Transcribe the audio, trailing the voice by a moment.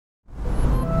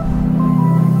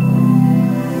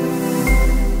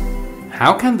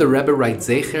How can the Rebbe write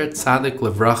Zecher Tzadik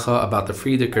Levracha about the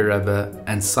Frierdiker Rebbe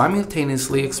and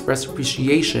simultaneously express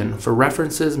appreciation for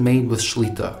references made with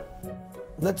Shlita?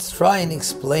 Let's try and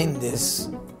explain this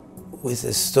with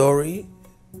a story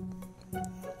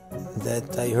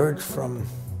that I heard from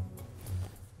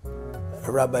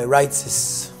Rabbi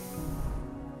Reitzes.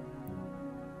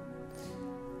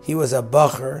 He was a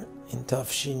bacher in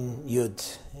Tafshin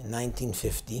Yud in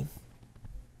 1950.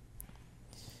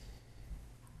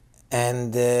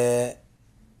 And the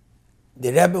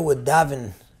Rebbe would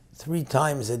daven 3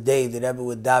 times a day. The Rebbe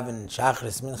would daven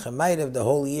Shachris Mincha Ma'ariv the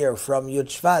whole year from Yud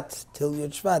Shvat till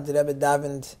Yud Shvat. The Rebbe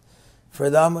davened for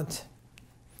the Amud.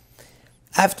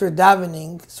 After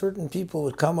davening, certain people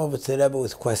would come over to the Rebbe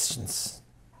with questions.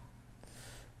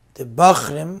 The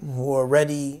Bachrim, who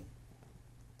already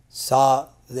saw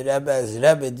the Rebbe as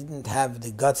Rebbe, didn't have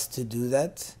the guts to do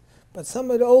that. But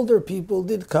some of the older people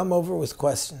did come over with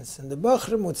questions. And the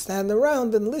Bachrim would stand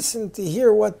around and listen to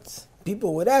hear what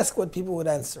people would ask, what people would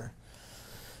answer.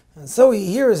 And so he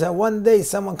hears that one day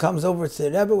someone comes over to the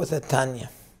Rebbe with a Tanya.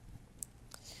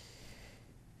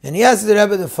 And he asks the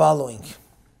Rebbe the following.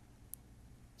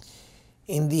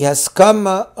 In the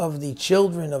Haskama of the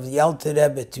children of the Alter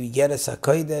Rebbe to Igeres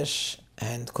HaKodesh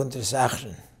and Kuntres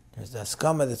Achron, there's the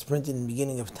Haskama that's printed in the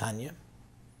beginning of Tanya.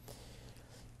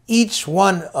 Each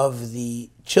one of the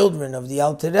children of the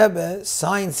Alter Rebbe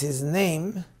signs his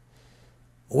name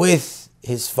with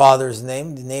his father's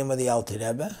name, the name of the Alter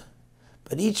Rebbe,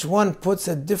 but each one puts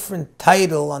a different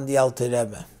title on the Alter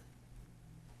Rebbe.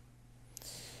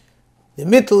 The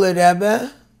Mittler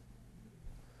Rebbe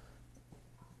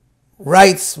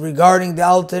writes regarding the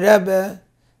Alter Rebbe,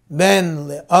 Ben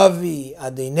le'avi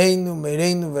Adeineinu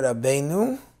Mereinu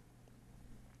v'Rabbeinu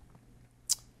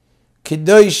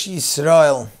Kedosh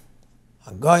Yisrael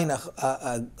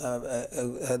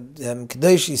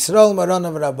Kedosh Yisrael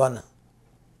Marana v'Rabbana.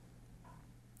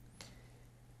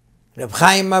 Reb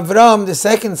Chaim Avram, the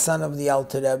second son of the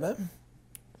Alter Rebbe,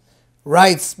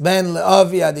 writes Ben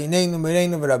le'avi Adeineinu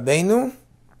Mereinu v'Rabbeinu,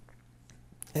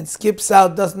 and skips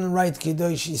out, doesn't write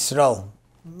Kedosh Yisrael,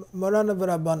 Marana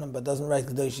v'Rabbana, but doesn't write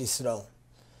Kedosh Yisrael.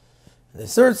 The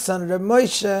third son, Reb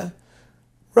Moshe,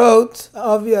 wrote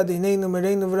Avi Adeineinu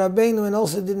Mereinu v'Rabbeinu, and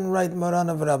also didn't write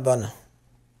Marana v'Rabbana.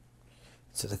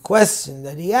 So the question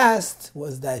that he asked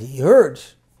was that he heard,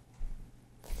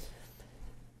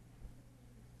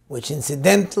 which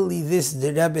incidentally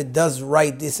the Rebbe does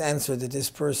write this answer that this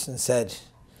person said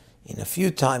in a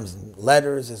few times in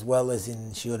letters as well as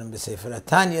in Shiurim B'Sefer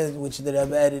HaTanya, which the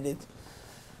Rebbe edited,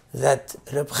 that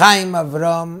Reb Chaim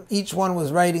Avram, each one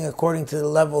was writing according to the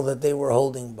level that they were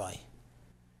holding by.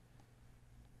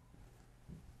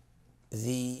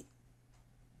 The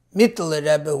Mittler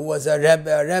Rebbe, who was a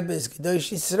Rebbe is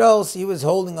Kedosh Yisrael, so he was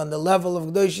holding on the level of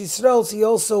Kedosh Yisrael, so he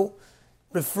also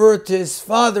referred to his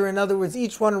father. In other words,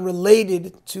 each one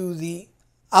related to the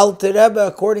Alter Rebbe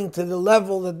according to the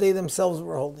level that they themselves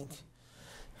were holding.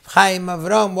 Chaim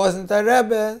Avram wasn't a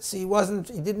Rebbe, so he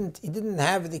didn't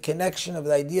have the connection of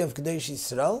the idea of Kedosh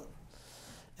Yisrael.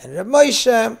 And Reb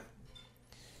Moshe,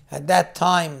 at that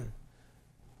time,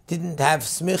 didn't have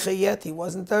smicha yet. He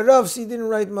wasn't a Rav, so he didn't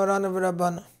write Marana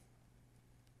v'Rabbana.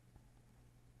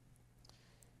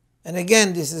 And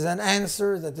again, this is an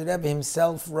answer that the Rebbe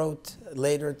himself wrote at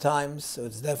later times, so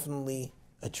it's definitely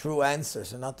a true answer.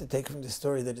 So not to take from the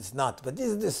story that it's not. But this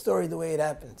is the story the way it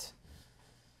happened.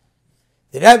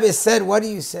 The Rebbe said, what are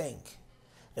you saying?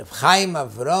 Reb Chaim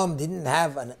Avram didn't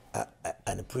have an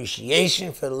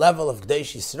appreciation for the level of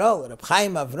Kedosh Yisrael. Reb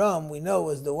Chaim Avram, we know,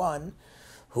 was the one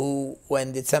who,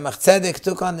 when the Tzemach Tzedek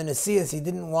took on the Nesias, he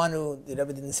didn't want to, the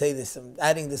Rebbe didn't say this, I'm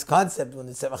adding this concept, when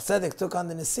the Tzemach Tzedek took on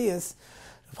the Nesias,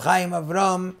 Reb Chaim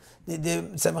Avram, the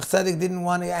Tzemach Tzedek didn't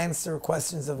want to answer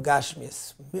questions of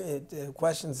Gashmias,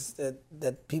 questions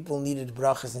that people needed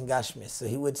brachas in Gashmias. So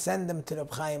he would send them to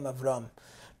Reb Chaim Avram. Reb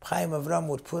Chaim Avram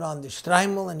would put on the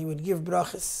shtreimel and he would give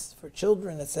brachas for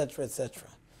children, etc., etc.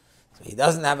 So he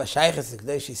doesn't have a shaykhis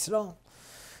Kedosh Yisrael.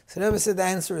 So the Rebbe said the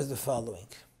answer is the following.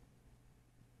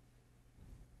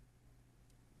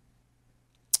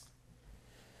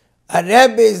 A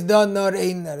Rebbe is done nor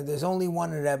einer. There's only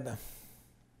one Rebbe.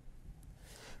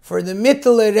 For the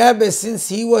Mittler Rebbe, since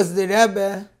he was the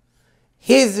Rebbe,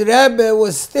 his Rebbe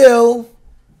was still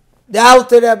the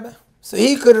Alter Rebbe. So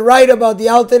he could write about the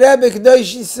Alter Rebbe,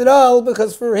 Kedosh Yisrael,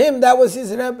 because for him that was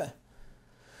his Rebbe.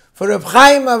 For Reb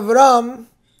Chaim Avram,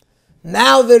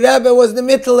 now the Rebbe was the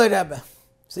Mittler Rebbe.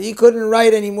 So he couldn't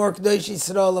write any more Kedosh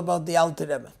Yisrael about the Alter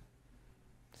Rebbe.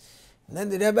 And then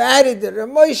the Rebbe added that Reb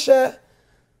Moshe,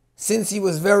 since he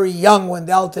was very young when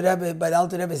the Alter Rebbe, by the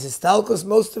Alter Rebbe's Histalkos,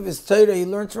 most of his Torah he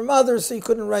learned from others, so he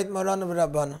couldn't write Marana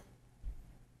v'Rabbana.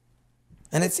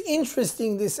 And it's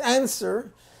interesting, this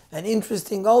answer, and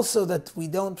interesting also that we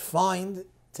don't find,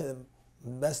 to the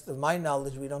best of my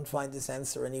knowledge, we don't find this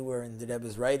answer anywhere in the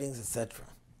Rebbe's writings, etc.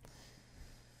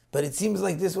 But it seems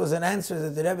like this was an answer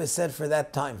that the Rebbe said for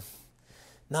that time.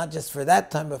 Not just for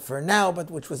that time, but for now, but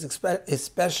which was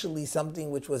especially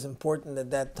something which was important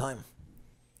at that time.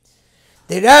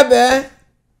 The Rebbe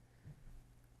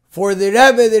was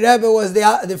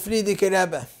the Frierdiker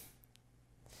Rebbe.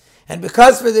 And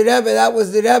because for the Rebbe, that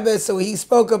was the Rebbe, so he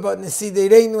spoke about Nesidei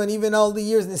Reinu, and even all the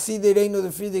years Nesidei Reinu, the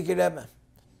Frierdiker Rebbe.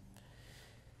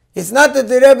 It's not that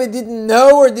the Rebbe didn't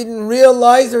know or didn't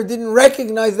realize or didn't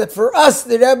recognize that for us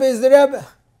the Rebbe is the Rebbe.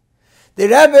 The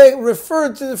Rebbe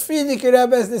referred to the Frierdiker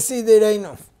Rebbe as Nesidei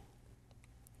Reinu.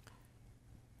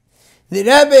 The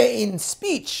Rebbe in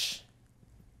speech,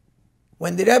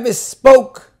 when the Rebbe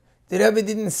spoke, the Rebbe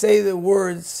didn't say the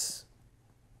words,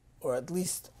 or at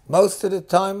least most of the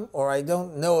time, or I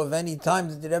don't know of any time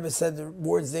that the Rebbe said the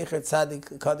words Zecher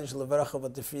Tzadik Kadosh Levracha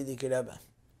about the Frierdiker Rebbe.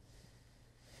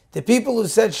 The people who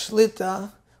said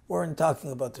Shlita weren't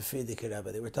talking about the Frierdiker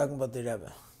Rebbe, they were talking about the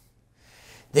Rebbe.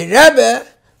 The Rebbe,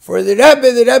 for the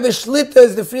Rebbe Shlita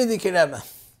is the Frierdiker Rebbe.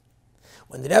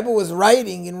 When the Rebbe was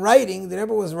writing, the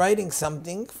Rebbe was writing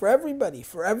something for everybody.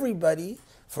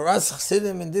 For us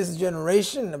Chassidim in this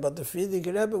generation, about the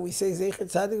Frierdiker Rebbe, we say Zecher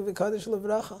Tzadik V'Kadosh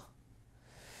Levracha.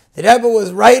 The Rebbe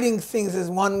was writing things as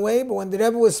one way, but when the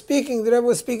Rebbe was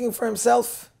speaking for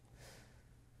himself.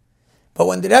 But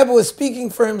when the Rebbe was speaking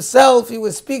for himself, he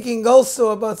was speaking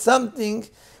also about something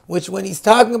which, when he's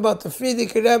talking about the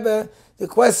Frierdiker Rebbe, the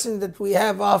question that we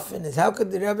have often is, how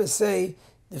could the Rebbe say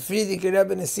the Frierdiker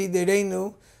Rebbe Nesidei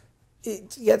Reinu?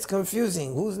 It gets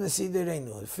confusing. Who's Nesidei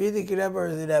Reinu? The Frierdiker Rebbe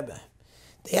or the Rebbe?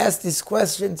 They asked this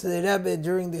question to the Rebbe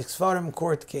during the Sfarim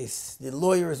court case. The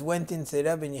lawyers went into the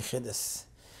Rebbe in Yechidus,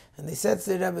 and they said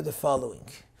to the Rebbe the following: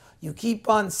 you keep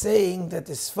on saying that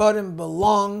the Sfarim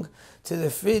belong to the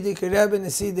Frierdiker Rebbe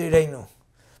Nesidei Reinu,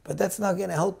 but that's not going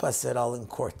to help us at all in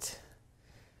court.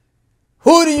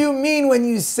 Who do you mean when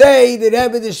you say the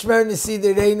Rebbe the Shver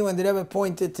Nesidei Reinu? And the Rebbe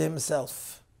pointed to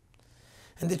himself.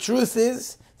 And the truth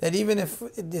is that even if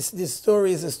this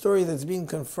story is a story that's being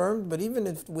confirmed, but even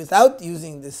if without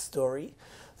using this story,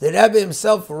 the Rebbe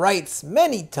himself writes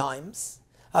many times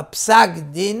a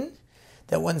psak din,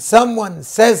 that when someone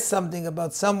says something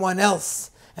about someone else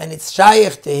and it's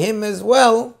shaykh to him as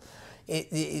well,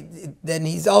 then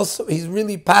he's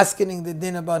really paskening the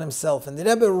din about himself. And the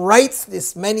Rebbe writes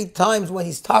this many times when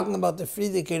he's talking about the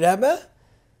Frierdiker Rebbe,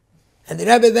 and the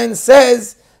Rebbe then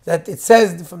says that it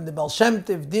says from the Baal Shem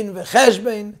Tov, din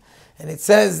v'cheshbein, and it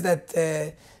says that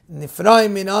nifroi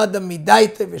min adam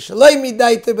midaita v'shaloi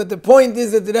midaita. But the point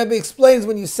is that the Rebbe explains,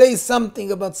 when you say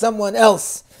something about someone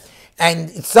else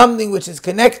and it's something which is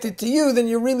connected to you, then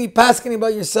you're really pasking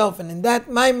about yourself. And in that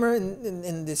Maimer,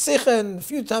 in the Sikha, and a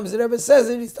few times the Rebbe says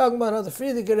it, he's talking about how the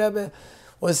Frierdiker Rebbe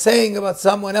was saying about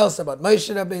someone else, about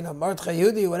Moshe Rabbeinu, Mordechai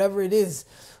Yehudi, whatever it is,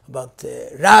 about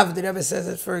Rav. The Rebbe says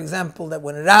it, for example, that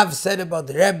when Rav said about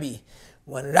Rabbi,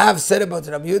 when Rav said about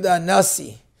Rabbi Yehuda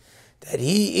Anasi, that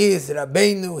he is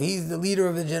Rabbeinu, he's the leader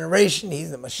of the generation,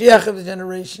 he's the Mashiach of the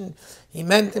generation, he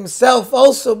meant himself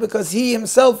also, because he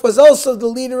himself was also the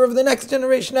leader of the next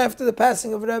generation after the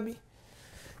passing of Rabbi.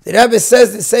 The Rebbe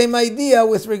says the same idea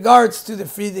with regards to the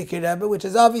Frierdiker Rebbe, which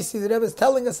is obviously the Rebbe is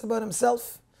telling us about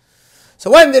himself.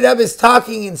 So when the Rebbe is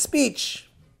talking in speech,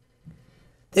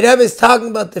 the Rebbe is talking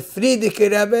about the Frierdiker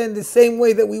Rebbe in the same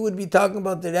way that we would be talking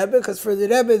about the Rebbe, because for the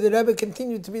Rebbe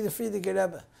continued to be the Frierdiker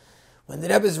Rebbe. When the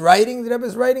Rebbe is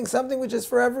writing something which is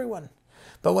for everyone.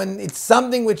 But when it's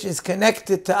something which is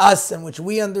connected to us and which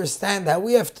we understand how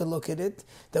we have to look at it,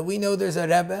 that we know there's a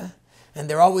Rebbe, and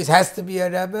there always has to be a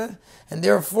Rebbe, and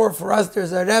therefore for us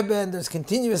there's a Rebbe, and there's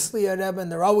continuously a Rebbe,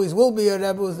 and there always will be a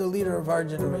Rebbe who's the leader of our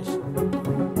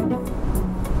generation.